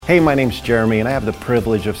Hey, my name's Jeremy, and I have the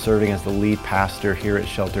privilege of serving as the lead pastor here at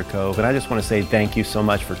Shelter Cove. And I just want to say thank you so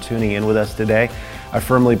much for tuning in with us today. I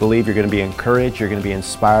firmly believe you're going to be encouraged, you're going to be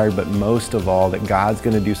inspired, but most of all, that God's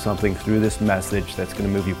going to do something through this message that's going to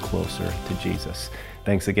move you closer to Jesus.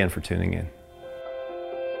 Thanks again for tuning in.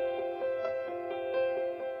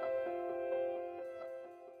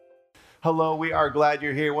 Hello, we are glad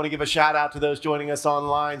you're here. I want to give a shout out to those joining us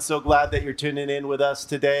online. So glad that you're tuning in with us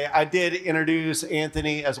today. I did introduce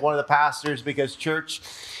Anthony as one of the pastors because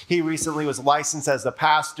he recently was licensed as a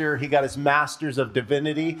pastor. He got his Master's of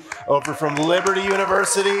Divinity over from Liberty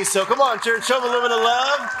University. So come on, church, show him a little bit of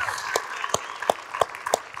love.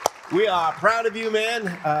 We are proud of you,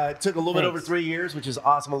 man. It took a little bit over 3 years, which is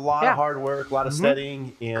awesome. A lot of hard work, a lot of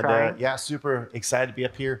studying, and super excited to be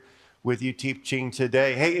up here with you teaching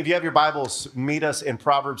today. Hey, if you have your Bibles, meet us in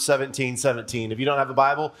Proverbs 17:17. If you don't have a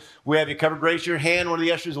Bible, we have you covered. Raise your hand. One of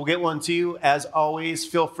the ushers will get one to you. As always,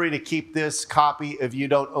 feel free to keep this copy if you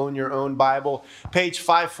don't own your own Bible. Page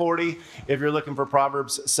 540 if you're looking for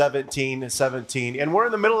Proverbs 17:17. And we're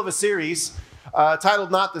in the middle of a series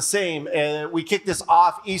titled Not the Same. And we kicked this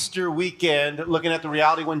off Easter weekend looking at the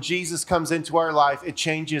reality when Jesus comes into our life, it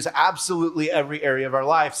changes absolutely every area of our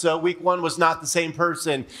life. So week one was not the same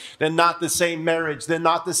person, then not the same marriage, then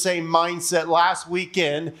not the same mindset. Last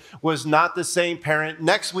weekend was not the same parent.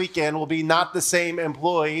 Next weekend will be not the same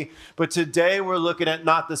employee. But today we're looking at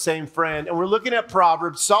not the same friend. And we're looking at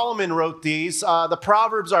Proverbs. Solomon wrote these. The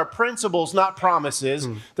Proverbs are principles, not promises.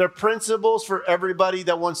 They're principles for everybody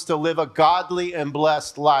that wants to live a godly and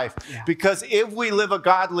blessed life. Because if we live a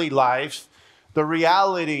godly life, the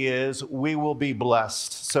reality is we will be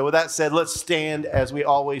blessed. So with that said, let's stand as we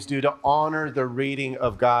always do to honor the reading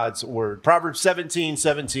of God's word. Proverbs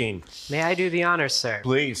 17:17. May I do the honors, sir?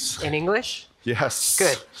 Please. In English? Yes.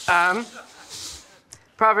 Good.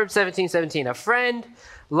 Proverbs 17:17. A friend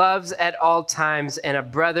loves at all times, and a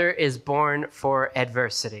brother is born for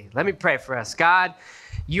adversity. Let me pray for us. God,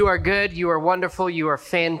 you are good, you are wonderful, you are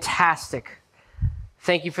fantastic.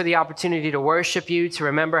 Thank you for the opportunity to worship you, to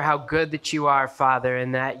remember how good that you are, Father,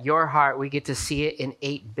 and that your heart, we get to see it in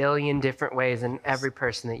 8 billion different ways in every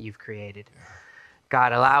person that you've created.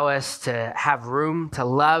 God, allow us to have room to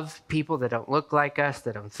love people that don't look like us,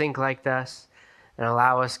 that don't think like us, and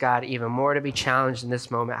allow us, God, even more to be challenged in this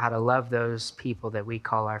moment, how to love those people that we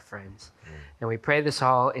call our friends. And we pray this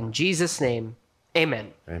all in Jesus' name.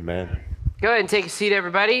 Amen. Amen. Go ahead and take a seat,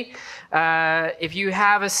 everybody. If you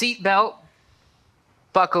have a seat belt,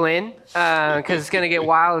 buckle in, because it's going to get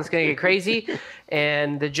wild, it's going to get crazy.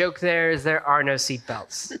 And the joke there is there are no seat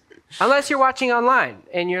belts. Unless you're watching online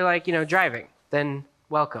and you're like, driving, then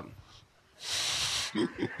welcome.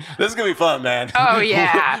 This is going to be fun, man. Oh,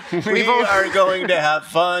 yeah. We are going to have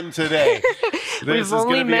fun today. We've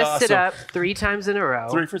only messed it up 3 times in a row.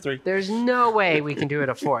 3 for 3. There's no way we can do it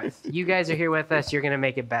a 4th. You guys are here with us. You're going to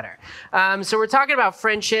make it better. So we're talking about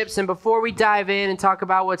friendships. And before we dive in and talk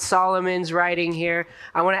about what Solomon's writing here,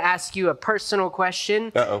 I want to ask you a personal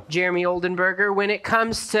question. Jeremy Oldenburger. When it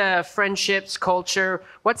comes to friendships, culture,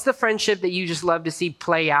 what's the friendship that you just love to see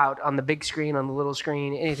play out on the big screen, on the little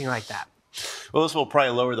screen, anything like that? Well, this will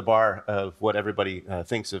probably lower the bar of what everybody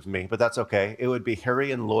thinks of me, but that's okay. It would be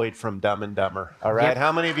Harry and Lloyd from Dumb and Dumber. All right.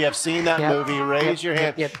 How many of you have seen that movie? Raise your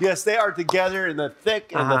hand. Yes, they are together in the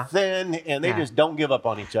thick and the thin, and they just don't give up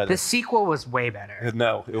on each other. The sequel was way better.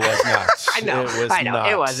 No, it was not. I know.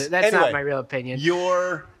 It wasn't. That's not my real opinion.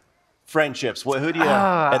 Your friendships. Who do you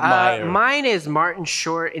admire? Mine is Martin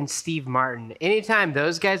Short and Steve Martin. Anytime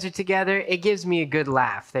those guys are together, it gives me a good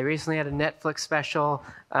laugh. They recently had a Netflix special.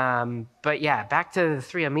 But yeah, back to the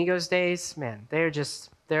Three Amigos days, man, they're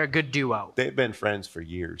a good duo. They've been friends for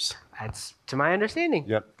years. That's to my understanding.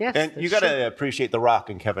 Yep. Yes, and you got to appreciate The Rock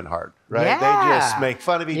and Kevin Hart, right? Yeah. They just make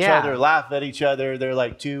fun of each other, laugh at each other. They're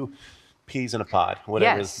like two peas in a pod,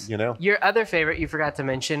 whatever, Your other favorite you forgot to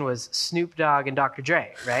mention was Snoop Dogg and Dr.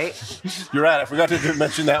 Dre, right? You're right. I forgot to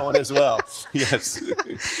mention that one as well. Yes.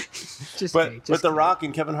 But The Rock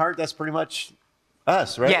and Kevin Hart, that's pretty much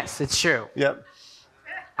us, right? Yes, it's true. Yep.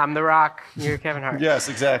 I'm The Rock, you're Kevin Hart. Yes,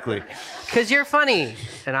 exactly. Because you're funny,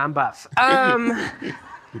 and I'm buff.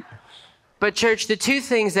 But church, the 2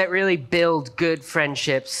 things that really build good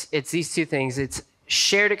friendships, it's these 2 things. It's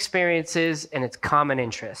shared experiences and it's common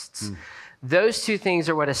interests. Those 2 things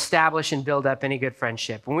are what establish and build up any good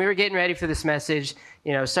friendship. When we were getting ready for this message,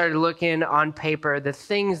 started looking on paper, the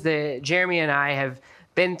things that Jeremy and I have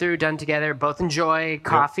been through, done together, both enjoy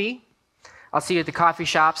coffee. I'll see you at the coffee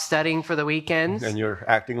shop studying for the weekends. And you're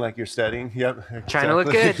acting like you're studying. Yep. Exactly. Trying to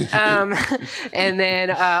look good. And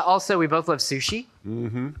then also, we both love sushi.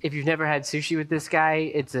 Mm-hmm. If you've never had sushi with this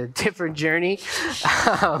guy, it's a different journey.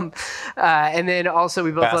 And then also,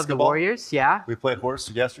 we both love the Warriors. Yeah. We played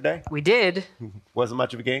horse yesterday. We did. Wasn't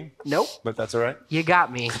much of a game. Nope. But that's all right. You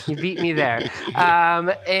got me. You beat me there.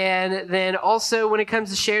 And then also, when it comes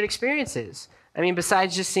to shared experiences, I mean,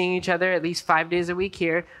 besides just seeing each other at least 5 days a week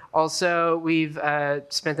here, also we've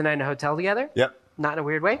spent the night in a hotel together. Yep. Not in a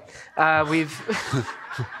weird way. We've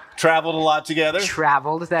traveled a lot together.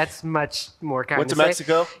 That's much more kind. Went to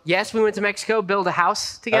Mexico? Yes, we went to Mexico, build a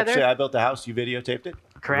house together. Actually, I built a house. You videotaped it.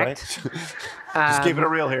 Correct. Right? Just keeping it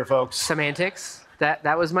real here, folks. Semantics.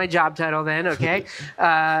 That was my job title then, okay?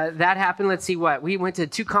 That happened. Let's see what. We went to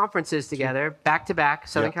 2 conferences together, back to back,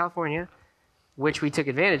 Southern California, which we took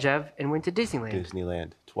advantage of, and went to Disneyland.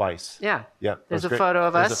 Disneyland twice. Yeah. Yep. There's a photo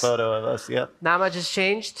of us. There's a photo of us, yep. Not much has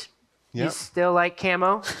changed. Yep. You still like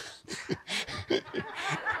camo.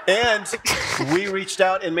 And we reached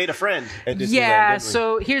out and made a friend at Disneyland, yeah, didn't we?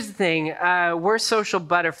 so here's the thing. We're social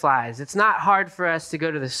butterflies. It's not hard for us to go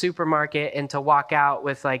to the supermarket and to walk out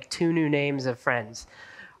with like 2 new names of friends.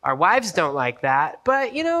 Our wives don't like that, but,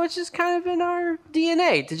 it's just kind of in our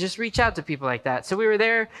DNA to just reach out to people like that. So we were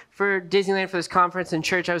there for Disneyland for this conference in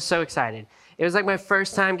church. I was so excited. It was like my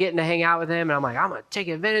first time getting to hang out with him, and I'm like, I'm going to take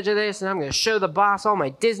advantage of this, and I'm going to show the boss all my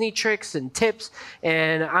Disney tricks and tips,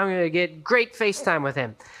 and I'm going to get great FaceTime with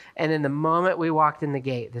him. And then the moment we walked in the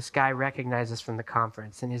gate, this guy recognized us from the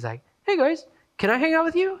conference, and he's like, hey, guys, can I hang out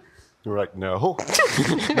with you? We're like, no.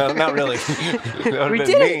 No, not really. That would have We been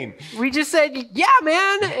did mean. it. We just said, yeah,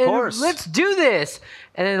 man, and course. let's do this.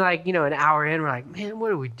 And then, an hour in, we're like, man, what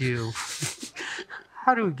do we do?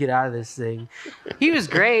 How do we get out of this thing? He was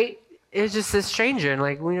great. It was just this stranger, and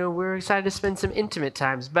we're excited to spend some intimate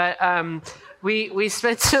times. But we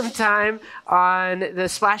spent some time on the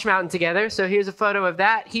Splash Mountain together. So here's a photo of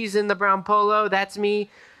that. He's in the brown polo. That's me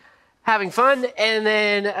having fun. And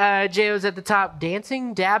then J.O.'s at the top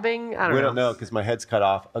dancing, dabbing. I don't know. We don't know because my head's cut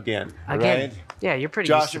off again. Right? Yeah, you're pretty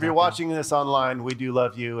Josh, used to if you're that, watching this online, we do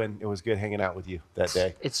love you, and it was good hanging out with you that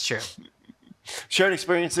day. It's true. Shared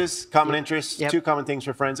experiences, common interests, 2 common things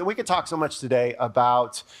for friends. And we could talk so much today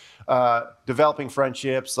about developing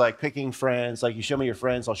friendships, like picking friends, like you show me your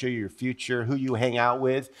friends, I'll show you your future. Who you hang out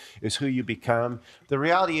with is who you become. The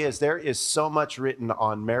reality is there is so much written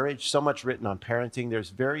on marriage, so much written on parenting.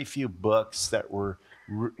 There's very few books that were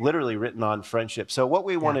literally written on friendship. So what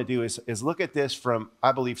we want to do is look at this from,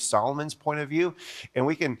 I believe, Solomon's point of view. And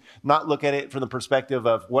we can not look at it from the perspective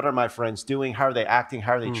of what are my friends doing? How are they acting?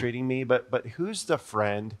 How are they treating me? But who's the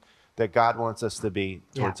friend that God wants us to be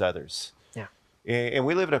towards others? And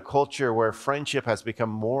we live in a culture where friendship has become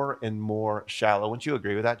more and more shallow. Wouldn't you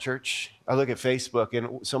agree with that, church? I look at Facebook,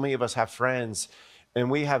 and so many of us have friends, and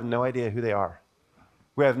we have no idea who they are.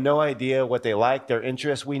 We have no idea what they like, their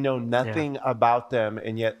interests. We know nothing about them,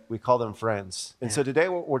 and yet we call them friends. And so today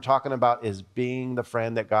what we're talking about is being the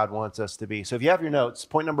friend that God wants us to be. So if you have your notes,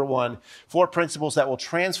 point number 1, 4 principles that will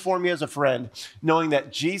transform you as a friend, knowing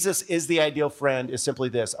that Jesus is the ideal friend, is simply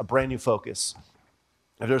this: a brand new focus.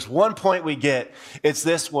 If there's one point we get, it's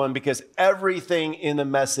this one, because everything in the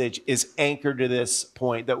message is anchored to this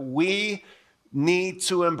point, that we need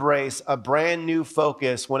to embrace a brand new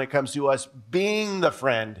focus when it comes to us being the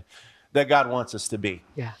friend that God wants us to be.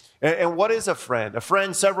 Yeah. And what is a friend? A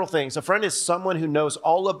friend, several things. A friend is someone who knows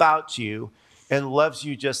all about you and loves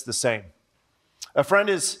you just the same. A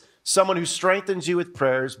friend is someone who strengthens you with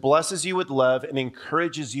prayers, blesses you with love, and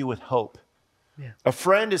encourages you with hope. Yeah. A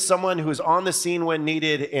friend is someone who is on the scene when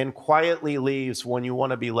needed and quietly leaves when you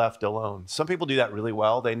want to be left alone. Some people do that really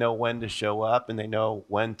well. They know when to show up and they know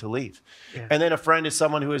when to leave. Yeah. And then a friend is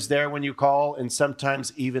someone who is there when you call and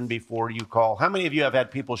sometimes even before you call. How many of you have had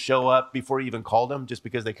people show up before you even called them just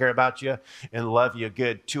because they care about you and love you?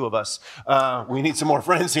 Good. 2 of us. We need some more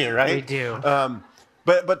friends here, right? We do.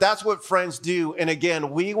 But that's what friends do. And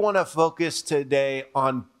again, we want to focus today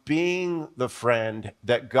on being the friend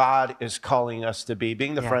that God is calling us to be,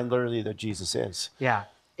 being the friend literally that Jesus is. Yeah.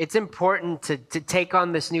 It's important to take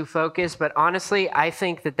on this new focus, but honestly, I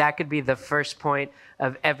think that could be the first point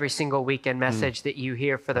of every single weekend message that you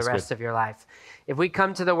hear for the rest of your life. If we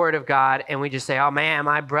come to the Word of God and we just say, oh man,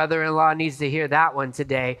 my brother-in-law needs to hear that one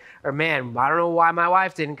today, or man, I don't know why my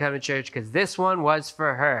wife didn't come to church because this one was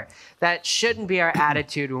for her. That shouldn't be our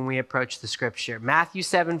attitude when we approach the Scripture. Matthew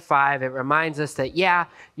 7:5, it reminds us that, yeah,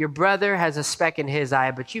 your brother has a speck in his eye,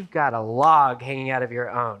 but you've got a log hanging out of your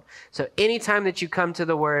own. So anytime that you come to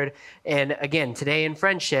the Word, and again, today in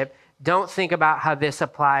friendship, Don't think about how this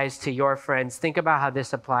applies to your friends. Think about how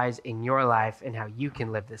this applies in your life and how you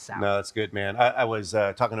can live this out. No, that's good, man. I was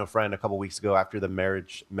talking to a friend a couple weeks ago after the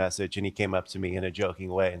marriage message, and he came up to me in a joking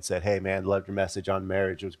way and said, hey, man, loved your message on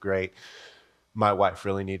marriage. It was great. My wife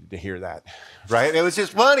really needed to hear that, right? It was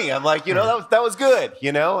just funny. I'm like, that was good.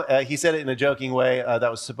 He said it in a joking way. That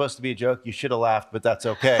was supposed to be a joke. You should have laughed, but that's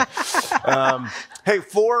okay. Hey,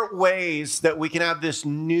 4 ways that we can have this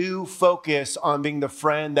new focus on being the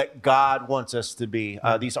friend that God wants us to be.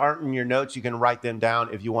 These aren't in your notes. You can write them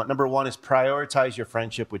down if you want. Number 1 is prioritize your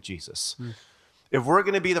friendship with Jesus. If we're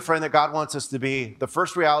going to be the friend that God wants us to be, the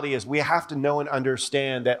first reality is we have to know and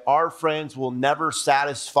understand that our friends will never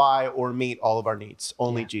satisfy or meet all of our needs.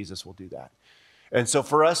 Only Jesus will do that. And so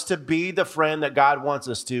for us to be the friend that God wants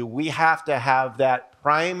us to, we have to have that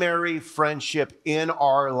primary friendship in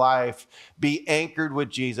our life be anchored with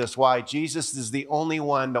Jesus. Why? Jesus is the only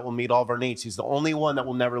one that will meet all of our needs. He's the only one that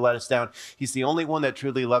will never let us down. He's the only one that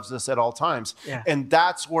truly loves us at all times. Yeah. And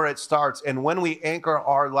that's where it starts. And when we anchor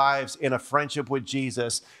our lives in a friendship with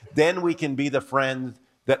Jesus, then we can be the friend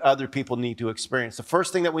that other people need to experience. The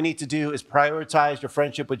first thing that we need to do is prioritize your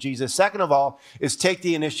friendship with Jesus. Second of all, is take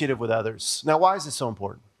the initiative with others. Now, why is this so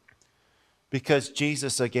important? Because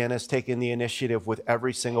Jesus, again, has taken the initiative with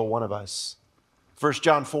every single one of us. 1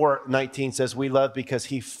 John 4:19 says, we love because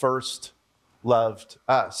he first loved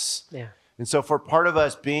us. Yeah. And so for part of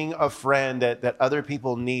us being a friend that other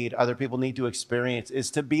people need to experience,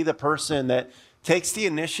 is to be the person that takes the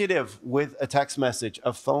initiative with a text message,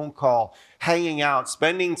 a phone call, hanging out,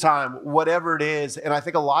 spending time, whatever it is. And I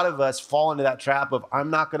think a lot of us fall into that trap of, I'm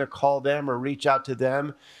not going to call them or reach out to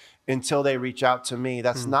them until they reach out to me.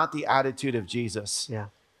 That's not the attitude of Jesus. Yeah.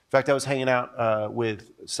 In fact, I was hanging out with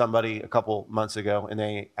somebody a couple months ago, and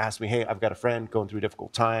they asked me, hey, I've got a friend going through a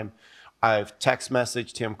difficult time. I've text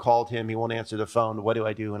messaged him, called him. He won't answer the phone. What do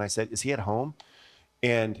I do? And I said, is he at home?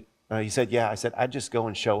 And he said, yeah. I said, I'd just go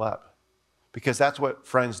and show up. Because that's what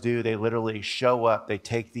friends do. They literally show up. They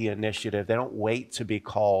take the initiative. They don't wait to be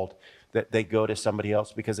called. That they go to somebody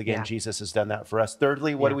else. Because again, Jesus has done that for us.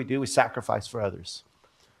 Thirdly, what do we do? We sacrifice for others.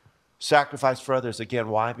 Sacrifice for others. Again,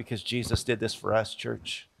 why? Because Jesus did this for us,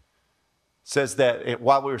 church. It says that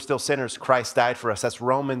while we were still sinners, Christ died for us. That's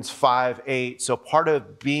Romans 5:8. So part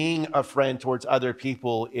of being a friend towards other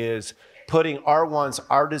people is putting our wants,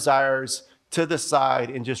 our desires to the side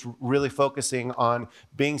and just really focusing on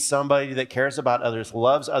being somebody that cares about others,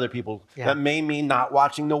 loves other people. Yeah. That may mean not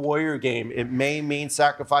watching the Warrior game. It may mean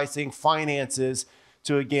sacrificing finances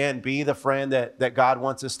to, again, be the friend that God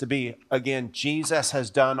wants us to be. Again, Jesus has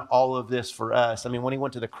done all of this for us. I mean, when he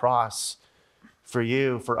went to the cross for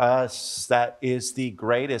you, for us, that is the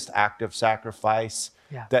greatest act of sacrifice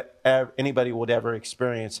that anybody would ever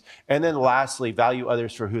experience. And then lastly, value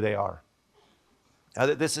others for who they are. Now,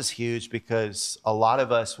 this is huge because a lot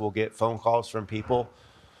of us will get phone calls from people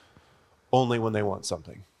only when they want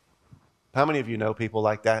something. How many of you know people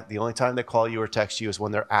like that? The only time they call you or text you is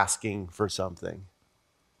when they're asking for something.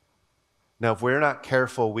 Now, if we're not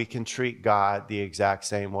careful, we can treat God the exact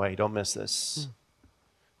same way. Don't miss this.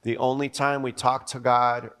 The only time we talk to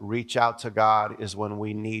God, reach out to God, is when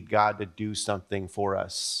we need God to do something for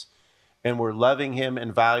us. And we're loving him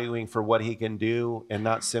and valuing for what he can do and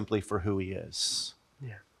not simply for who he is.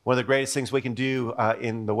 Yeah. One of the greatest things we can do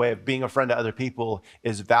in the way of being a friend to other people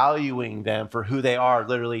is valuing them for who they are.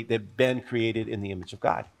 Literally, they've been created in the image of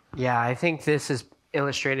God. Yeah, I think this is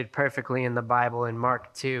illustrated perfectly in the Bible in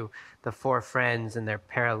Mark 2, the 4 friends and their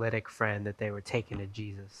paralytic friend that they were taking to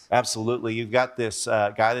Jesus. Absolutely. You've got this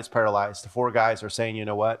guy that's paralyzed. The 4 guys are saying, you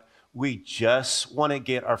know what? We just want to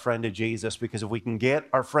get our friend to Jesus, because if we can get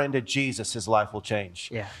our friend to Jesus, his life will change.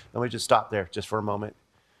 Yeah. Let me just stop there just for a moment.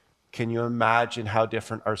 Can you imagine how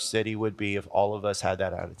different our city would be if all of us had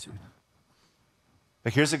that attitude?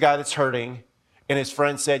 Like, here's a guy that's hurting, and his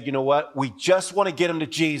friend said, you know what? We just want to get him to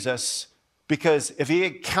Jesus, because if he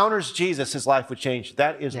encounters Jesus, his life would change.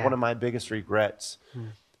 That is one of my biggest regrets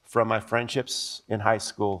from my friendships in high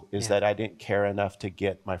school, is that I didn't care enough to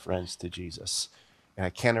get my friends to Jesus. And I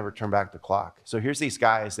can't ever turn back the clock. So here's these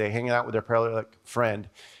guys. They hang out with their paralytic friend,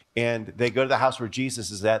 and they go to the house where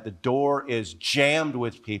Jesus is at. The door is jammed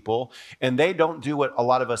with people, and they don't do what a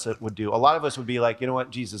lot of us would do. A lot of us would be like, you know what?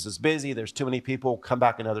 Jesus is busy. There's too many people. Come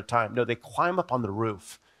back another time. No, they climb up on the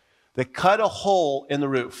roof. They cut a hole in the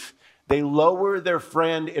roof. They lower their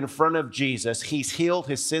friend in front of Jesus. He's healed.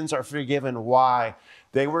 His sins are forgiven. Why?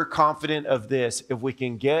 They were confident of this. If we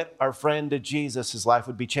can get our friend to Jesus, his life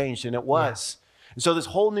would be changed. And it was. And so this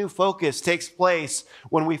whole new focus takes place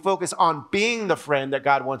when we focus on being the friend that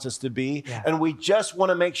God wants us to be. Yeah. And we just want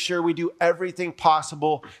to make sure we do everything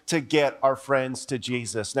possible to get our friends to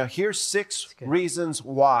Jesus. Now, here's 6 reasons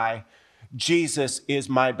why Jesus is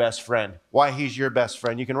my best friend, why he's your best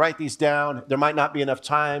friend. You can write these down. There might not be enough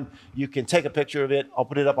time. You can take a picture of it. I'll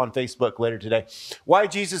put it up on Facebook later today. Why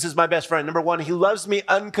Jesus is my best friend. Number 1, he loves me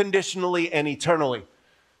unconditionally and eternally.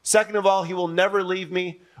 Second of all, he will never leave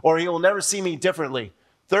me, or he will never see me differently.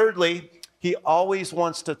 Thirdly, he always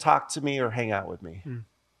wants to talk to me or hang out with me.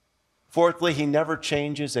 Fourthly, he never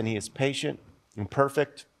changes and he is patient and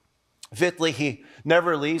perfect. Fifthly, he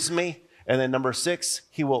never leaves me. And then number 6,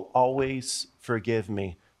 he will always forgive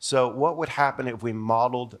me. So what would happen if we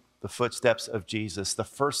modeled the footsteps of Jesus? The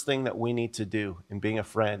first thing that we need to do in being a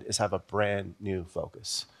friend is have a brand new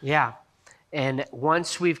focus. Yeah. And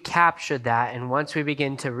once we've captured that, and once we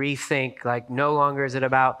begin to rethink, like no longer is it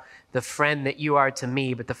about the friend that you are to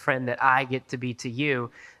me, but the friend that I get to be to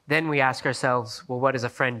you, then we ask ourselves, well, what does a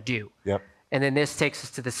friend do? Yep. And then this takes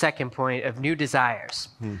us to the second point of new desires.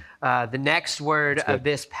 The next word of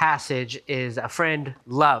this passage is a friend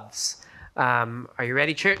loves. Are you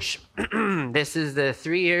ready, church? This is the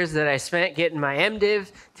 3 years that I spent getting my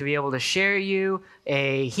MDiv to be able to share you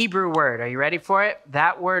a Hebrew word. Are you ready for it?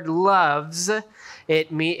 That word loves,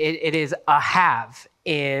 it is ahav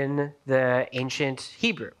in the ancient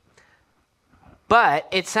Hebrew. But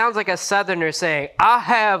it sounds like a Southerner saying, I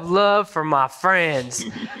have love for my friends.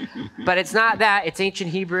 But it's not that. It's ancient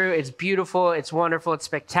Hebrew. It's beautiful. It's wonderful. It's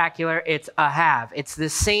spectacular. It's ahav. It's the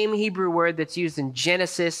same Hebrew word that's used in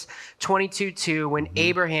Genesis 22:2 when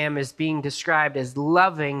Abraham is being described as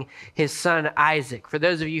loving his son Isaac. For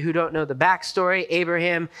those of you who don't know the backstory,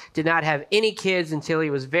 Abraham did not have any kids until he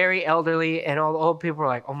was very elderly, and all the old people were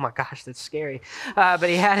like, oh my gosh, that's scary. But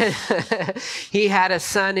he had a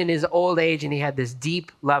son in his old age, and he had this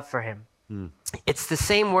deep love for him. It's the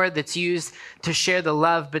same word that's used to share the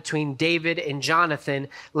love between David and Jonathan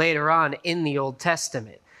later on in the Old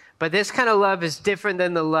Testament. But this kind of love is different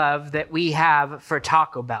than the love that we have for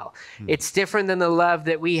Taco Bell. It's different than the love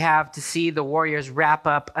that we have to see the Warriors wrap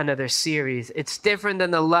up another series. It's different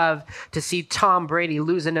than the love to see Tom Brady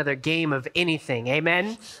lose another game of anything.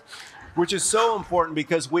 Amen? Which is so important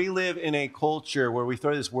because we live in a culture where we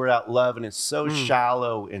throw this word out, love, and it's so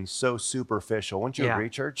shallow and so superficial. Wouldn't you agree,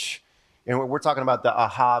 church? And we're talking about the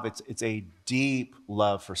ahav. It's a deep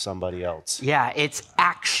love for somebody else. Yeah, it's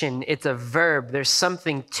action. It's a verb. There's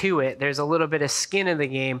something to it. There's a little bit of skin in the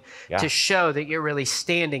game to show that you're really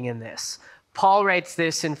standing in this. Paul writes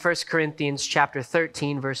this in 1 Corinthians chapter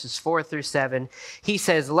 13, verses 4-7. He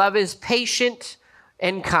says, love is patient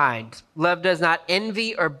and kind. Love does not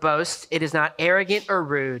envy or boast. It is not arrogant or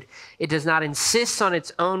rude. It does not insist on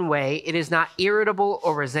its own way. It is not irritable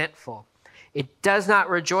or resentful. It does not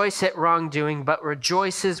rejoice at wrongdoing, but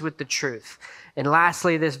rejoices with the truth. And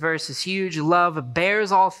lastly, this verse is huge. Love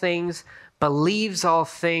bears all things, believes all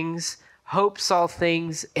things, hopes all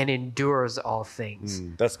things, and endures all things.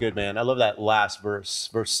 That's good, man. I love that last verse,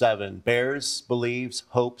 verse 7. Bears, believes,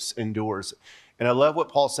 hopes, endures. And I love what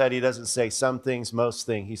Paul said. He doesn't say some things, most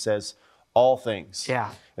things. He says all things.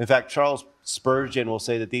 Yeah. In fact, Charles Spurgeon will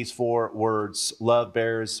say that these 4 words, love,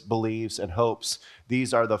 bears, believes, and hopes,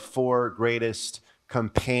 these are the 4 greatest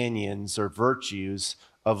companions or virtues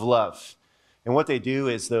of love. And what they do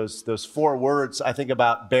is those 4 words, I think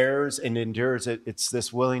about bears and endures. It's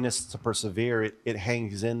this willingness to persevere. It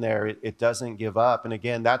hangs in there. It doesn't give up. And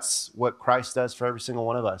again, that's what Christ does for every single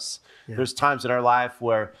one of us. Yeah. There's times in our life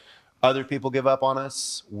where other people give up on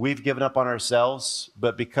us. We've given up on ourselves,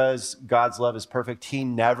 but because God's love is perfect, he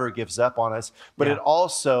never gives up on us. But it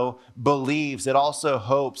also believes, it also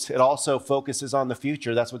hopes, it also focuses on the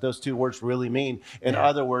future. That's what those 2 words really mean. In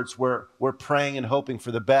other words, we're praying and hoping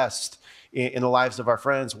for the best in the lives of our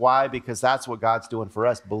friends. Why? Because that's what God's doing for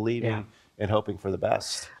us, believing and hoping for the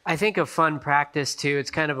best. I think a fun practice too, it's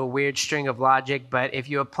kind of a weird string of logic, but if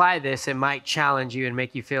you apply this, it might challenge you and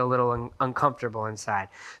make you feel a little uncomfortable inside.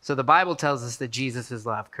 So the Bible tells us that Jesus is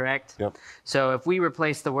love, correct? Yep. So if we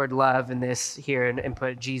replace the word love in this here and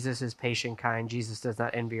put Jesus is patient, kind, Jesus does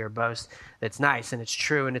not envy or boast, that's nice and it's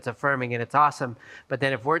true and it's affirming and it's awesome. But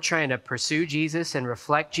then if we're trying to pursue Jesus and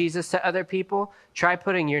reflect Jesus to other people, try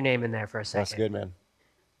putting your name in there for a second. That's good, man.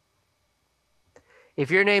 If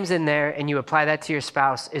your name's in there and you apply that to your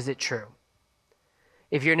spouse, is it true?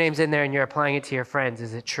 If your name's in there and you're applying it to your friends,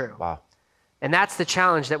 is it true? Wow. And that's the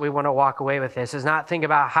challenge that we want to walk away with this, is not think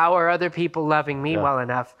about how are other people loving me well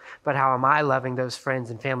enough, but how am I loving those friends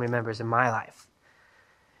and family members in my life?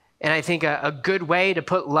 And I think a good way to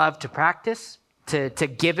put love to practice, to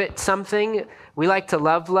give it something. We like to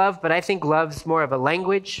love, but I think love's more of a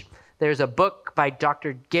language. There's a book by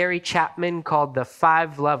Dr. Gary Chapman called The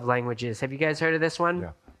 5 Love Languages. Have you guys heard of this one?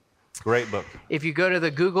 Yeah. Great book. If you go to the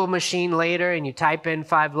Google machine later and you type in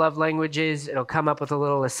 5 love languages, it'll come up with a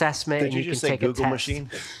little assessment. Did you just say Google machine?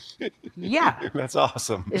 Yeah. That's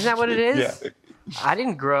awesome. Isn't that what it is? Yeah. I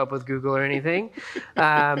didn't grow up with Google or anything.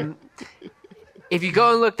 If you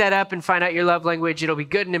go and look that up and find out your love language, it'll be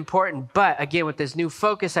good and important. But again, with this new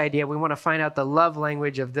focus idea, we want to find out the love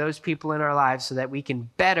language of those people in our lives so that we can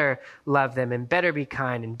better love them and better be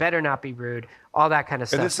kind and better not be rude, all that kind of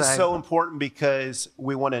stuff. And this is so important because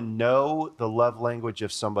we want to know the love language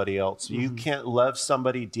of somebody else. Mm-hmm. You can't love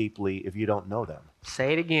somebody deeply if you don't know them.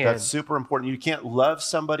 Say it again. That's super important. You can't love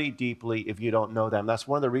somebody deeply if you don't know them. That's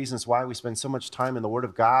one of the reasons why we spend so much time in the Word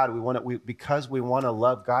of God. Because we want to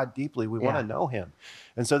love God deeply. We want to know Him.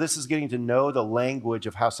 And so this is getting to know the language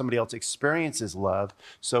of how somebody else experiences love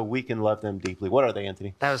so we can love them deeply. What are they,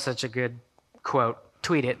 Anthony? That was such a good quote.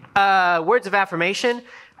 Tweet it. Words of affirmation,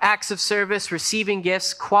 acts of service, receiving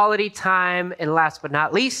gifts, quality time, and last but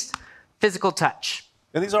not least, physical touch.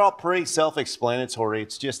 And these are all pretty self-explanatory.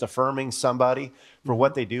 It's just affirming somebody for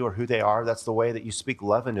what they do or who they are. That's the way that you speak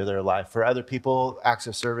love into their life. For other people, acts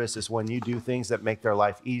of service is when you do things that make their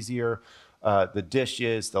life easier. The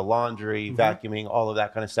dishes, the laundry, vacuuming, all of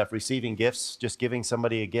that kind of stuff. Receiving gifts, just giving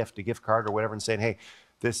somebody a gift card or whatever, and saying, hey,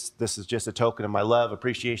 this is just a token of my love,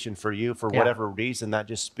 appreciation for you for whatever reason. That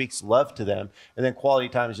just speaks love to them. And then quality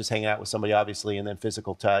time is just hanging out with somebody, obviously. And then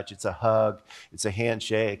physical touch, it's a hug, it's a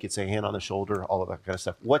handshake, it's a hand on the shoulder, all of that kind of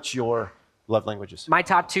stuff. What's your love languages? My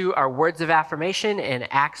top 2 are words of affirmation and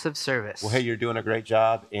acts of service. Well, hey, you're doing a great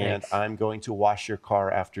job. And thanks. I'm going to wash your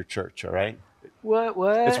car after church, all right? What?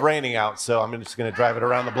 It's raining out, so I'm just going to drive it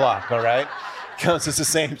around the block, all right? It's the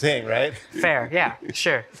same thing, right? Fair, yeah,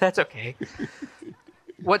 sure. That's okay.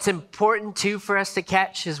 What's important, too, for us to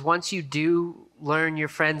catch is once you do learn your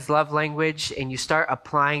friend's love language and you start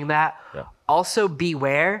applying that, also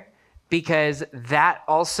beware, because that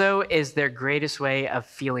also is their greatest way of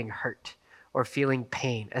feeling hurt or feeling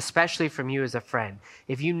pain, especially from you as a friend.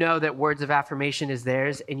 If you know that words of affirmation is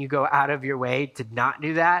theirs and you go out of your way to not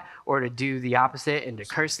do that or to do the opposite and to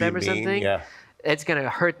curse them or something, it's going to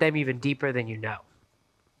hurt them even deeper than you know.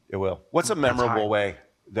 It will. What's a memorable way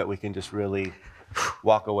that we can just really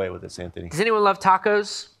walk away with this, Anthony? Does anyone love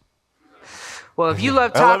tacos? Well, if you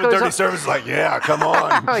love tacos... 11:30 service is like, yeah, come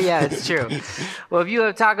on. Oh, yeah, it's true. Well, if you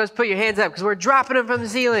love tacos, put your hands up because we're dropping them from the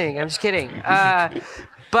ceiling. I'm just kidding.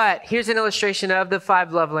 But here's an illustration of the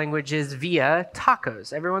 5 love languages via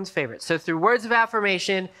tacos, everyone's favorite. So through words of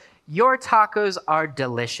affirmation, your tacos are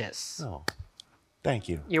delicious. Oh, thank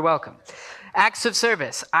you. You're welcome. Acts of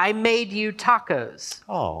service. I made you tacos.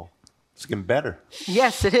 Oh, it's getting better.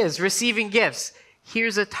 Yes, it is. Receiving gifts.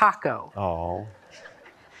 Here's a taco. Oh.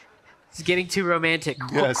 It's getting too romantic.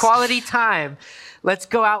 Yes. Quality time. Let's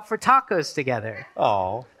go out for tacos together.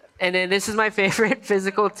 Oh. And then this is my favorite,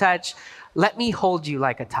 physical touch. Let me hold you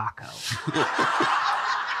like a taco.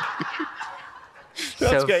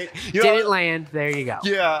 That's great. Didn't land. There you go.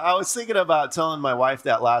 Yeah, I was thinking about telling my wife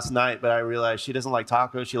that last night, but I realized she doesn't like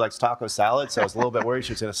tacos. She likes taco salad, so I was a little bit worried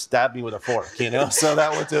she was going to stab me with a fork, So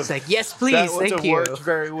that would have... It's like, yes, please, thank you. Worked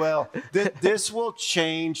very well. This will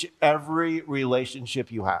change every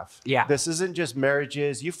relationship you have. Yeah. This isn't just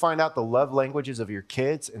marriages. You find out the love languages of your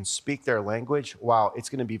kids and speak their language. Wow, it's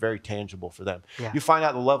going to be very tangible for them. Yeah. You find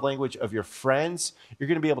out the love language of your friends. You're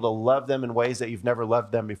going to be able to love them in ways that you've never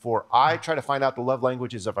loved them before. I try to find out the love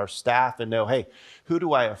languages of our staff and know, hey, who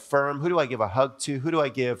do I affirm? Who do I give a hug to? Who do I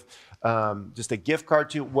give just a gift card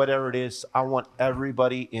to? Whatever it is, I want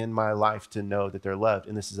everybody in my life to know that they're loved.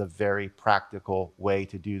 And this is a very practical way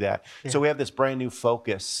to do that. Yeah. So we have this brand new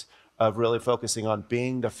focus of really focusing on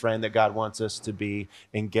being the friend that God wants us to be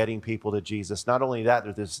and getting people to Jesus. Not only that,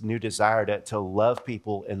 there's this new desire to love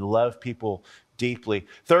people and love people deeply.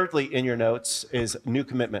 Thirdly, in your notes is new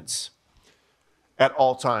commitments at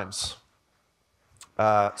all times.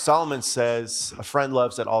 Solomon says, a friend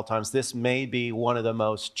loves at all times. This may be one of the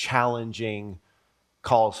most challenging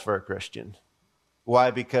calls for a Christian. Why?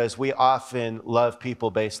 Because we often love people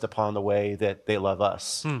based upon the way that they love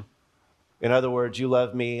us. In other words, you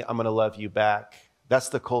love me, I'm going to love you back. That's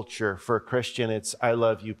the culture. For a Christian, it's I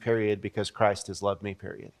love you, period, because Christ has loved me,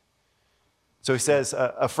 period. So he says,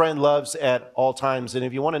 a friend loves at all times. And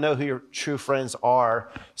if you want to know who your true friends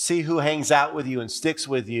are, see who hangs out with you and sticks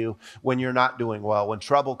with you when you're not doing well, when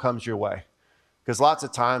trouble comes your way. Because lots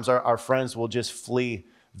of times our friends will just flee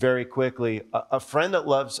very quickly. A friend that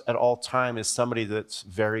loves at all time is somebody that's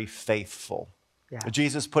very faithful. Yeah.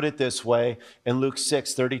 Jesus put it this way in Luke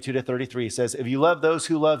 6:32-33. He says, if you love those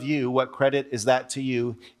who love you, what credit is that to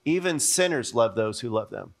you? Even sinners love those who love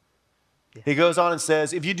them. Yeah. He goes on and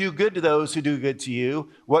says, if you do good to those who do good to you,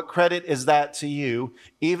 what credit is that to you?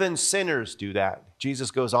 Even sinners do that.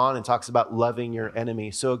 Jesus goes on and talks about loving your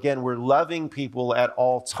enemy. So again, we're loving people at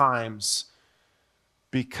all times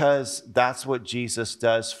because that's what Jesus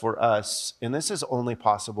does for us. And this is only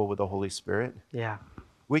possible with the Holy Spirit. Yeah.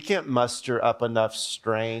 We can't muster up enough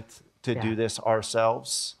strength to do this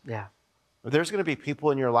ourselves. Yeah. There's going to be people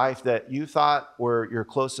in your life that you thought were your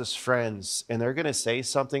closest friends, and they're going to say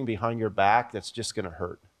something behind your back that's just going to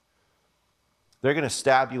hurt. They're going to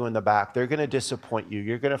stab you in the back. They're going to disappoint you.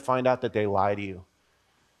 You're going to find out that they lie to you.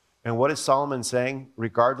 And what is Solomon saying?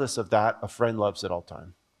 Regardless of that, a friend loves at all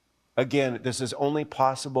time. Again, this is only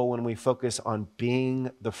possible when we focus on being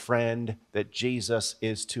the friend that Jesus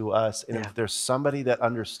is to us. And if there's somebody that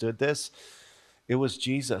understood this, it was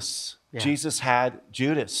Jesus. Yeah. Jesus had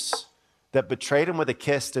Judas that betrayed him with a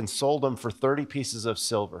kiss and sold him for 30 pieces of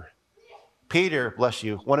silver. Peter, bless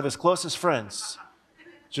you, one of his closest friends,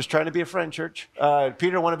 just trying to be a friend, church.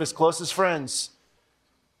 Peter, one of his closest friends,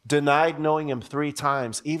 denied knowing him 3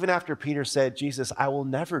 times, even after Peter said, Jesus, I will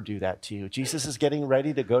never do that to you. Jesus is getting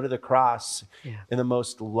ready to go to the cross in the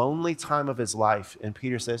most lonely time of his life. And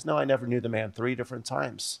Peter says, no, I never knew the man 3 different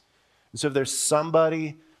times. And so if there's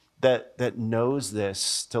somebody that knows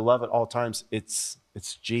this, to love at all times, it's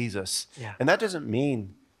Jesus. Yeah. And that doesn't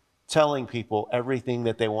mean telling people everything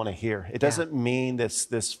that they want to hear. It doesn't mean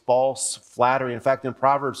this false flattery. In fact, in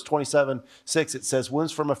Proverbs 27:6, it says,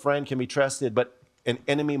 wounds from a friend can be trusted, but an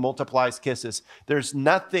enemy multiplies kisses. There's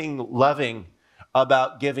nothing loving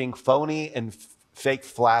about giving phony and fake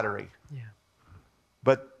flattery. Yeah.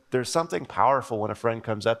 But there's something powerful when a friend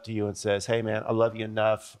comes up to you and says, hey man, I love you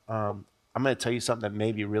enough. I'm going to tell you something that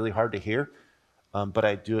may be really hard to hear, but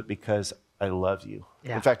I do it because I love you.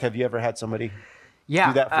 Yeah. In fact, have you ever had somebody do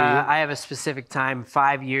that for you? I have a specific time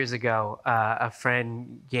 5 years ago. A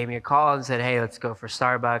friend gave me a call and said, hey, let's go for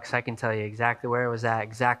Starbucks. I can tell you exactly where it was at,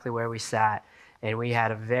 exactly where we sat. And we had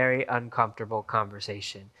a very uncomfortable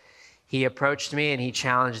conversation. He approached me and he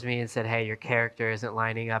challenged me and said, hey, your character isn't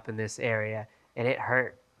lining up in this area. And it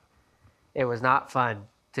hurt. It was not fun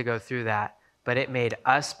to go through that, but it made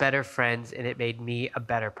us better friends and it made me a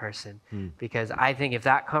better person. Because I think if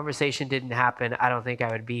that conversation didn't happen, I don't think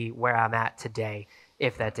I would be where I'm at today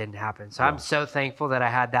if that didn't happen. So I'm so thankful that I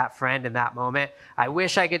had that friend in that moment. I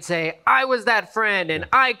wish I could say I was that friend and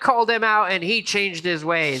I called him out and he changed his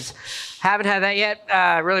ways. Haven't had that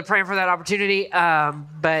yet. Really praying for that opportunity.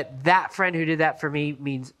 But that friend who did that for me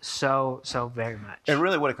means so, so very much. And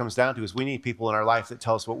really what it comes down to is we need people in our life that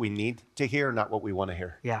tell us what we need to hear, not what we want to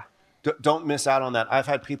hear. Yeah. Don't miss out on that. I've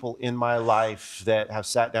had people in my life that have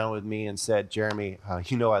sat down with me and said, Jeremy,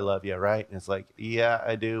 you know I love you, right? And it's like, yeah,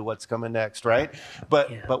 I do. What's coming next, right?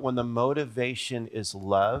 But when the motivation is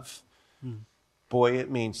love, boy, it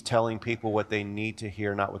means telling people what they need to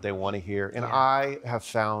hear, not what they want to hear. And I have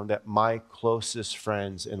found that my closest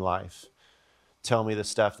friends in life tell me the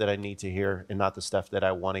stuff that I need to hear and not the stuff that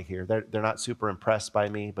I want to hear. They're not super impressed by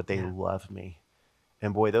me, but they love me.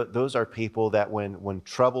 And boy, those are people that when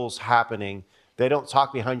trouble's happening, they don't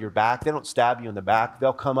talk behind your back. They don't stab you in the back.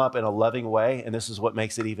 They'll come up in a loving way. And this is what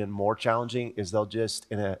makes it even more challenging is they'll just,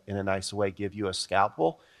 in a nice way, give you a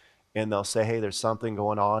scalpel. And they'll say, hey, there's something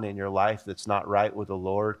going on in your life that's not right with the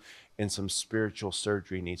Lord. And some spiritual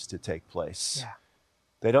surgery needs to take place. Yeah.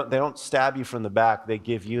 They don't stab you from the back. They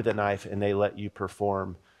give you the knife and they let you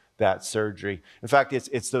perform that surgery. In fact,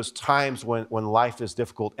 it's those times when life is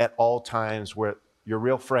difficult at all times where your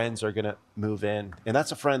real friends are going to move in. And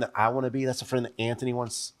that's a friend that I want to be. That's a friend that Anthony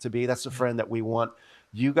wants to be. That's a friend that we want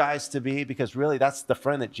you guys to be, because really that's the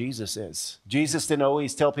friend that Jesus is. Jesus didn't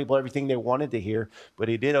always tell people everything they wanted to hear, but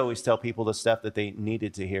he did always tell people the stuff that they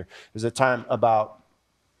needed to hear. There's a time about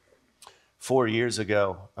 4 years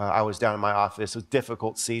ago, I was down in my office. It was a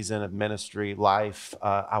difficult season of ministry life.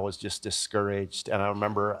 I was just discouraged. And I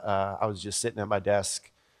remember I was just sitting at my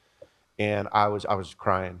desk and I was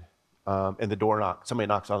crying. And the door knocked. Somebody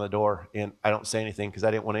knocks on the door, and I don't say anything because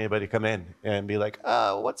I didn't want anybody to come in and be like,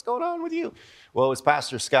 oh, what's going on with you? Well, it was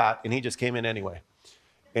Pastor Scott, and he just came in anyway.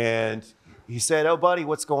 And he said, oh, buddy,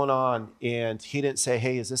 what's going on? And he didn't say,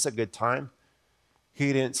 hey, is this a good time?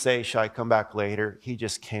 He didn't say, should I come back later? He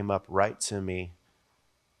just came up right to me,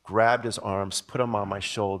 grabbed his arms, put them on my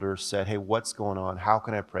shoulders, said, hey, what's going on? How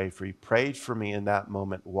can I pray for you? Prayed for me in that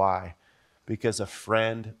moment. Why? Because a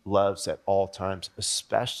friend loves at all times,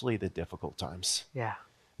 especially the difficult times. Yeah.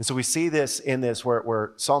 And so we see this in this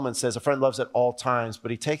where Solomon says a friend loves at all times, but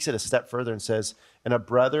he takes it a step further and says, and a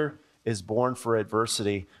brother is born for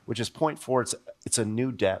adversity, which is point four. It's a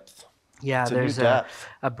new depth. Yeah, there's a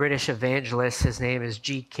British evangelist. His name is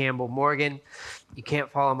G. Campbell Morgan. You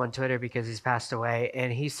can't follow him on Twitter because he's passed away.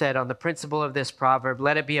 And he said, on the principle of this proverb,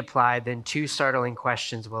 let it be applied, then two startling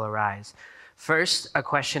questions will arise. First, a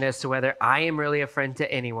question as to whether I am really a friend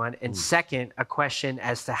to anyone. And second, a question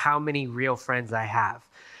as to how many real friends I have.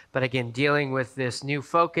 But again, dealing with this new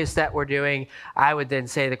focus that we're doing, I would then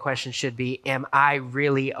say the question should be, am I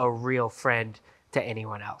really a real friend to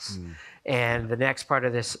anyone else? And the next part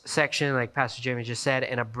of this section, like Pastor Jimmy just said,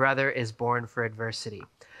 and a brother is born for adversity.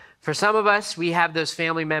 For some of us, we have those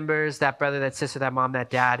family members, that brother, that sister, that mom,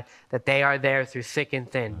 that dad, that they are there through thick and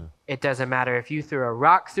thin. It doesn't matter if you threw a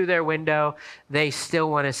rock through their window, they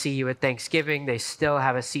still want to see you at Thanksgiving. They still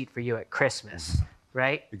have a seat for you at Christmas,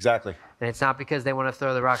 right? Exactly. And it's not because they want to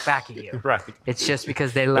throw the rock back at you. Right. It's just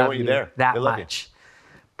because they love you that much.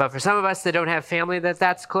 But for some of us that don't have family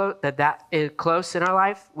that is close in our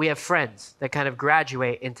life, we have friends that kind of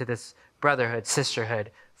graduate into this brotherhood,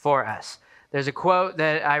 sisterhood for us. There's a quote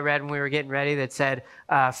that I read when we were getting ready that said,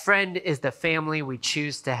 friend is the family we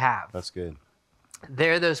choose to have. That's good.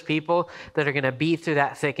 They're those people that are going to be through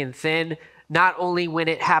that thick and thin, not only when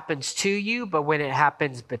it happens to you, but when it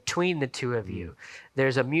happens between the two of you.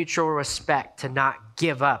 There's a mutual respect to not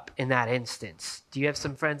give up in that instance. Do you have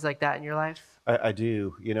some friends like that in your life? I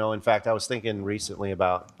do. In fact, I was thinking recently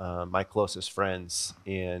about my closest friends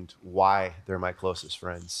and why they're my closest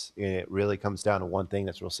friends. And it really comes down to one thing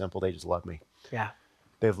that's real simple. They just love me. Yeah.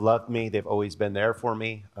 They've loved me. They've always been there for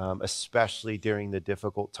me, especially during the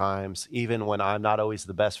difficult times, even when I'm not always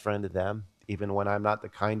the best friend to them, even when I'm not the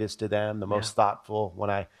kindest to them, the most thoughtful,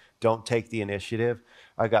 when I don't take the initiative.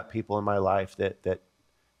 I got people in my life that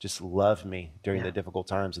just love me during the difficult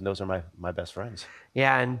times, and those are my best friends.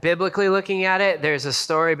 Yeah, and biblically looking at it, there's a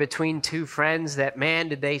story between two friends that, man,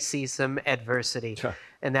 did they see some adversity.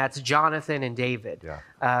 And that's Jonathan and David.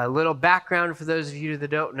 A little background for those of you that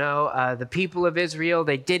don't know, the people of Israel,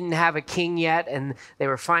 they didn't have a king yet, and they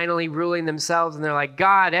were finally ruling themselves, and they're like,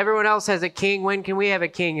 God, everyone else has a king. When can we have a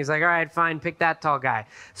king? He's like, all right, fine, pick that tall guy.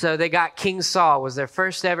 So they got King Saul, was their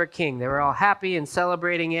first ever king. They were all happy and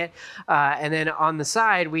celebrating it. And then on the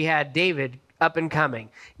side, we had David, up and coming.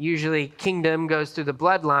 Usually kingdom goes through the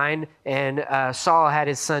bloodline, and Saul had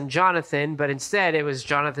his son Jonathan, but instead it was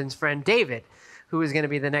Jonathan's friend David who was going to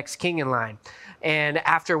be the next king in line. And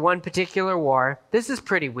after one particular war, this is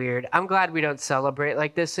pretty weird. I'm glad we don't celebrate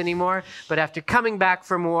like this anymore. But after coming back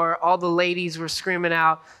from war, all the ladies were screaming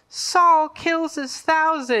out, Saul kills his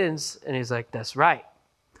thousands. And he's like, that's right.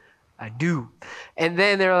 I do. And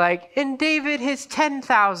then they're like, and David his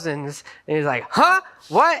 10,000s. And he's like, huh?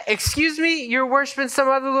 What? Excuse me? You're worshiping some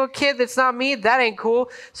other little kid that's not me? That ain't cool.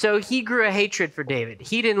 So he grew a hatred for David.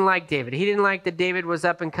 He didn't like David. He didn't like that David was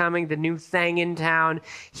up and coming, the new thing in town.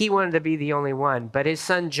 He wanted to be the only one. But his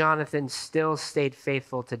son Jonathan still stayed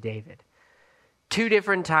faithful to David. 2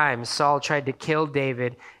 different times Saul tried to kill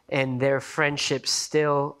David, and their friendship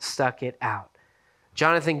still stuck it out.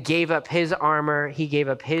 Jonathan gave up his armor, he gave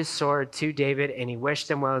up his sword to David, and he wished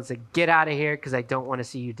him well and said, get out of here because I don't want to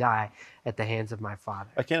see you die at the hands of my father.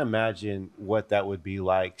 I can't imagine what that would be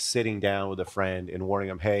like, sitting down with a friend and warning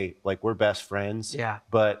him, hey, like, we're best friends,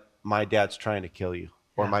 but my dad's trying to kill you.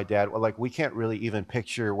 Or my dad, like, we can't really even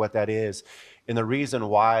picture what that is. And the reason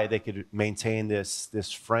why they could maintain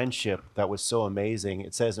this friendship that was so amazing,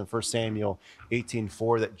 it says in 1 Samuel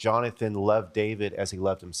 18:4 that Jonathan loved David as he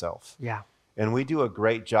loved himself. Yeah. And we do a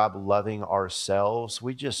great job loving ourselves.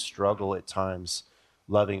 We just struggle at times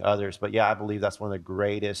loving others. But yeah, I believe that's one of the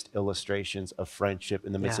greatest illustrations of friendship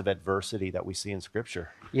in the midst of adversity that we see in Scripture.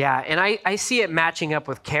 Yeah, and I see it matching up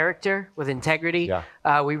with character, with integrity.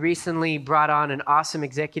 Yeah. We recently brought on an awesome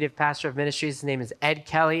executive pastor of ministries. His name is Ed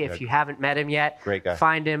Kelly. If you haven't met him yet, great guy.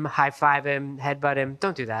 Find him, high five him, headbutt him.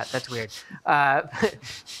 Don't do that. That's weird.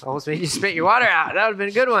 Almost made you spit your water out. That would have been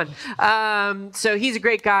a good one. So he's a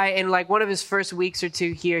great guy. And like one of his first weeks or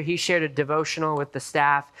two here, he shared a devotional with the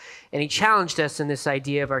staff. And he challenged us in this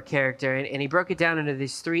idea of our character. And he broke it down into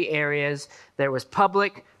these 3 areas. There was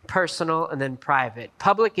public, personal, and then private.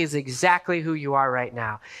 Public is exactly who you are right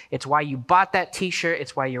now. It's why you bought that t-shirt.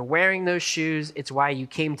 It's why you're wearing those shoes. It's why you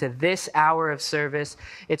came to this hour of service.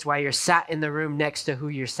 It's why you're sat in the room next to who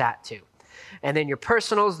you're sat to. And then your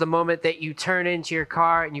personal is the moment that you turn into your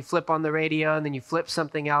car and you flip on the radio, and then you flip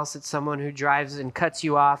something else at someone who drives and cuts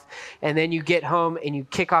you off. And then you get home and you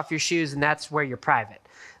kick off your shoes, and that's where you're private.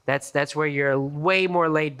 That's where you're way more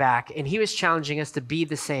laid back. And he was challenging us to be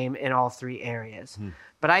the same in all 3 areas.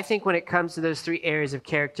 But I think when it comes to those 3 areas of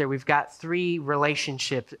character, we've got 3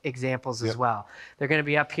 relationship examples as well. They're going to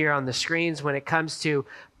be up here on the screens. When it comes to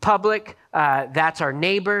public, that's our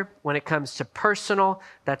neighbor. When it comes to personal,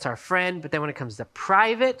 that's our friend. But then when it comes to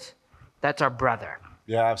private, that's our brother.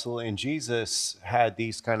 Yeah, absolutely. And Jesus had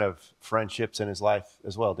these kind of friendships in his life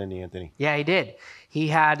as well, didn't he, Anthony? Yeah, he did. He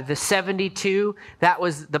had the 72. That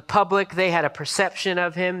was the public. They had a perception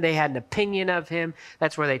of him. They had an opinion of him.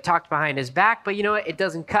 That's where they talked behind his back. But you know what? It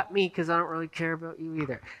doesn't cut me because I don't really care about you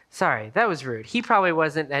either. Sorry, that was rude. He probably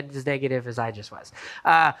wasn't as negative as I just was.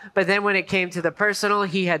 But then when it came to the personal,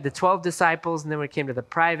 he had the 12 disciples. And then when it came to the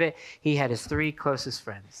private, he had his 3 closest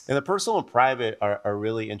friends. And the personal and private are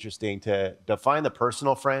really interesting. To define the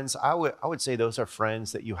personal friends, I would say those are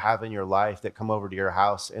friends that you have in your life that come over to your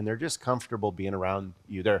house and they're just comfortable being around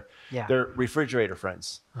you. They're refrigerator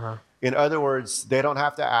friends. Uh-huh. In other words, they don't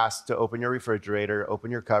have to ask to open your refrigerator, open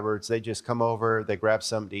your cupboards. They just come over, they grab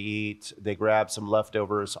something to eat, they grab some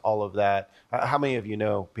leftovers, all of that. How many of you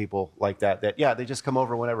know people like that? They just come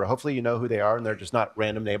over whenever. Hopefully you know who they are and they're just not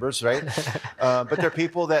random neighbors, right? But they're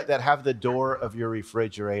people that have the door of your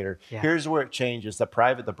refrigerator. Yeah. Here's where it changes. The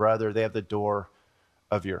private, the brother, they have the door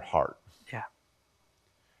of your heart. Yeah.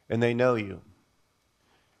 And they know you.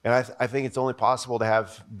 And I think it's only possible to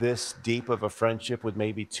have this deep of a friendship with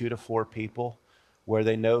maybe 2 to 4 people where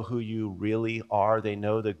they know who you really are. They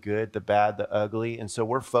know the good, the bad, the ugly. And so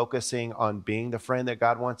we're focusing on being the friend that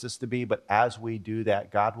God wants us to be. But as we do that,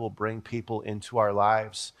 God will bring people into our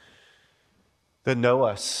lives that know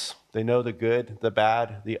us. They know the good, the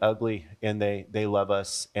bad, the ugly, and they love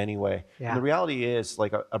us anyway. Yeah. And the reality is,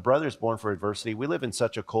 like a brother's born for adversity. We live in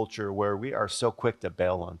such a culture where we are so quick to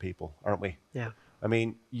bail on people, aren't we? Yeah. I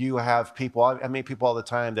mean, you have people, I meet people all the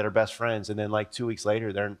time that are best friends, and then like 2 weeks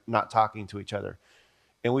later, they're not talking to each other.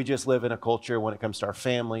 And we just live in a culture when it comes to our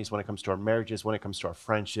families, when it comes to our marriages, when it comes to our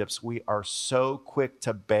friendships, we are so quick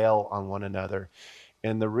to bail on one another.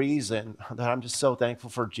 And the reason that I'm just so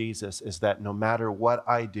thankful for Jesus is that no matter what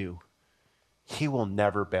I do, he will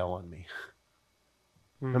never bail on me.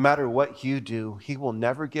 No matter what you do, he will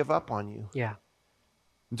never give up on you. Yeah.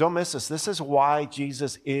 Don't miss this. This is why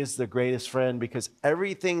Jesus is the greatest friend, because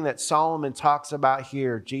everything that Solomon talks about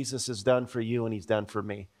here, Jesus has done for you and he's done for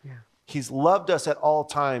me. Yeah. He's loved us at all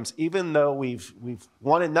times, even though we've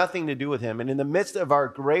wanted nothing to do with him. And in the midst of our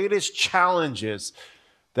greatest challenges,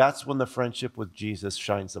 that's when the friendship with Jesus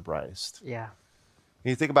shines the brightest. Yeah.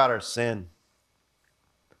 And you think about our sin,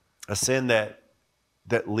 a sin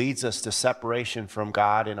that leads us to separation from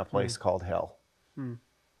God in a place called hell.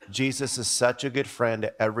 Jesus is such a good friend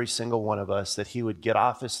to every single one of us that he would get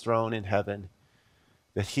off his throne in heaven,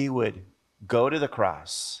 that he would go to the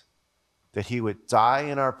cross, that he would die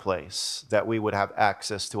in our place, that we would have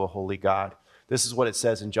access to a holy God. This is what it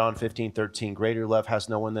says in John 15:13. Greater love has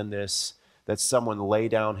no one than this, that someone lay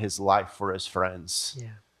down his life for his friends.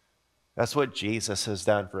 Yeah. That's what Jesus has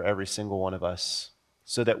done for every single one of us,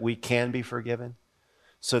 so that we can be forgiven,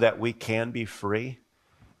 so that we can be free,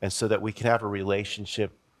 and so that we can have a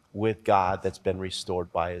relationship with God that's been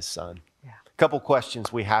restored by his son. Yeah. A couple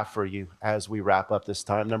questions we have for you as we wrap up this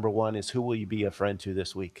time. Number one is, who will you be a friend to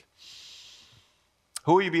this week?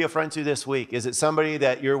 Who will you be a friend to this week? Is it somebody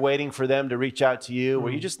that you're waiting for them to reach out to you, or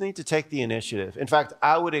you just need to take the initiative? In fact,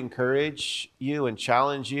 I would encourage you and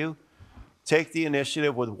challenge you, take the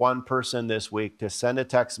initiative with one person this week to send a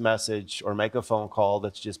text message or make a phone call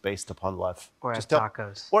that's just based upon love. Or just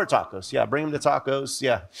tacos. Or tacos. Yeah, bring them to tacos.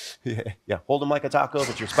 Yeah. Yeah. Hold them like a taco if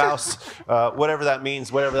it's your spouse. Whatever that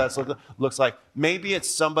means, whatever that looks like. Maybe it's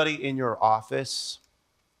somebody in your office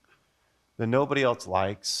that nobody else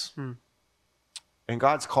likes. And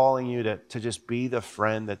God's calling you to just be the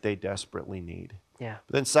friend that they desperately need. Yeah.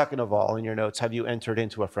 But then second of all, in your notes, have you entered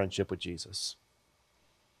into a friendship with Jesus?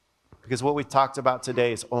 Because what we talked about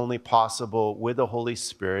today is only possible with the Holy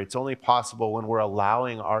Spirit. It's only possible when we're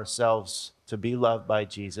allowing ourselves to be loved by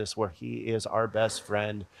Jesus, where he is our best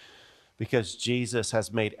friend, because Jesus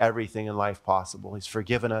has made everything in life possible. He's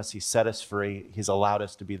forgiven us. He's set us free. He's allowed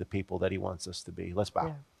us to be the people that he wants us to be. Let's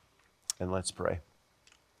bow and let's pray.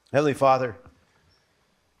 Heavenly Father,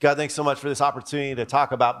 God, thanks so much for this opportunity to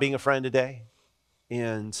talk about being a friend today.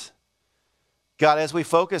 And God, as we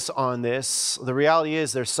focus on this, the reality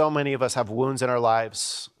is there's so many of us have wounds in our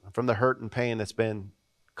lives from the hurt and pain that's been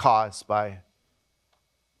caused by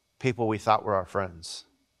people we thought were our friends.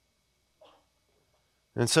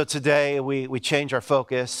 And so today we change our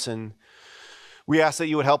focus, and we ask that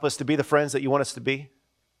you would help us to be the friends that you want us to be,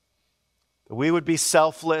 that we would be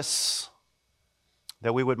selfless,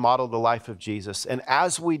 that we would model the life of Jesus. And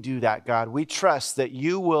as we do that, God, we trust that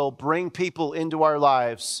you will bring people into our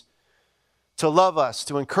lives to love us,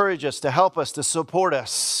 to encourage us, to help us, to support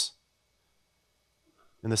us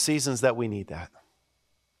in the seasons that we need that.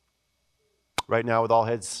 Right now, with all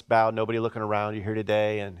heads bowed, nobody looking around, you're here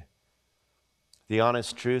today, and the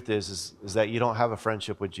honest truth is that you don't have a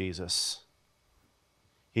friendship with Jesus.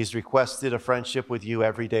 He's requested a friendship with you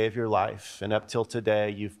every day of your life, and up till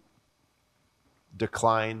today, you've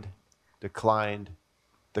declined.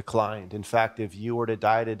 In fact, if you were to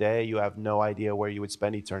die today, you have no idea where you would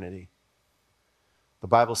spend eternity. The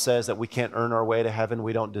Bible says that we can't earn our way to heaven.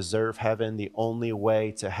 We don't deserve heaven. The only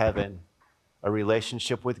way to heaven, a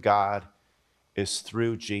relationship with God, is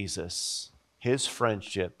through Jesus, his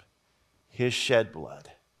friendship, his shed blood.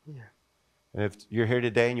 Yeah. And if you're here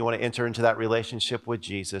today and you want to enter into that relationship with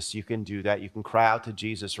Jesus, you can do that. You can cry out to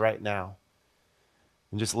Jesus right now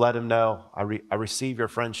and just let him know, I receive your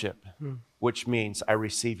friendship, which means I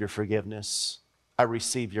receive your forgiveness. I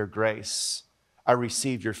receive your grace. I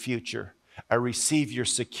receive your future. I receive your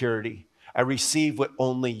security. I receive what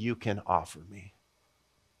only you can offer me.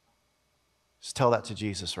 Just tell that to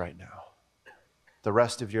Jesus right now. The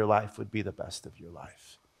rest of your life would be the best of your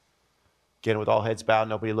life. Again, with all heads bowed,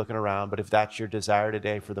 nobody looking around, but if that's your desire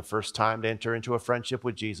today for the first time to enter into a friendship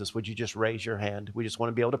with Jesus, would you just raise your hand? We just want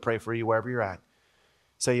to be able to pray for you wherever you're at.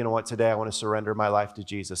 Say, you know what, today I want to surrender my life to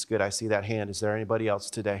Jesus. Good, I see that hand. Is there anybody else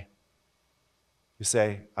today? You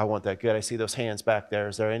say, I want that. Good, I see those hands back there.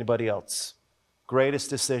 Is there anybody else?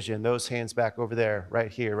 Greatest decision, those hands back over there,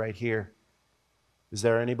 right here, right here. Is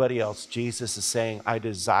there anybody else? Jesus is saying, I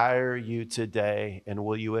desire you today, and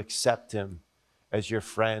will you accept him as your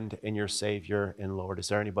friend and your Savior and Lord? Is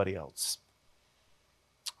there anybody else?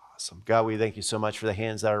 Awesome. God, we thank you so much for the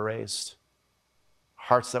hands that are raised,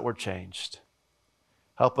 hearts that were changed.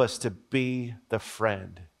 Help us to be the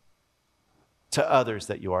friend to others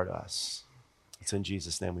that you are to us. It's in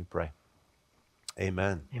Jesus' name we pray.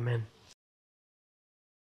 Amen. Amen.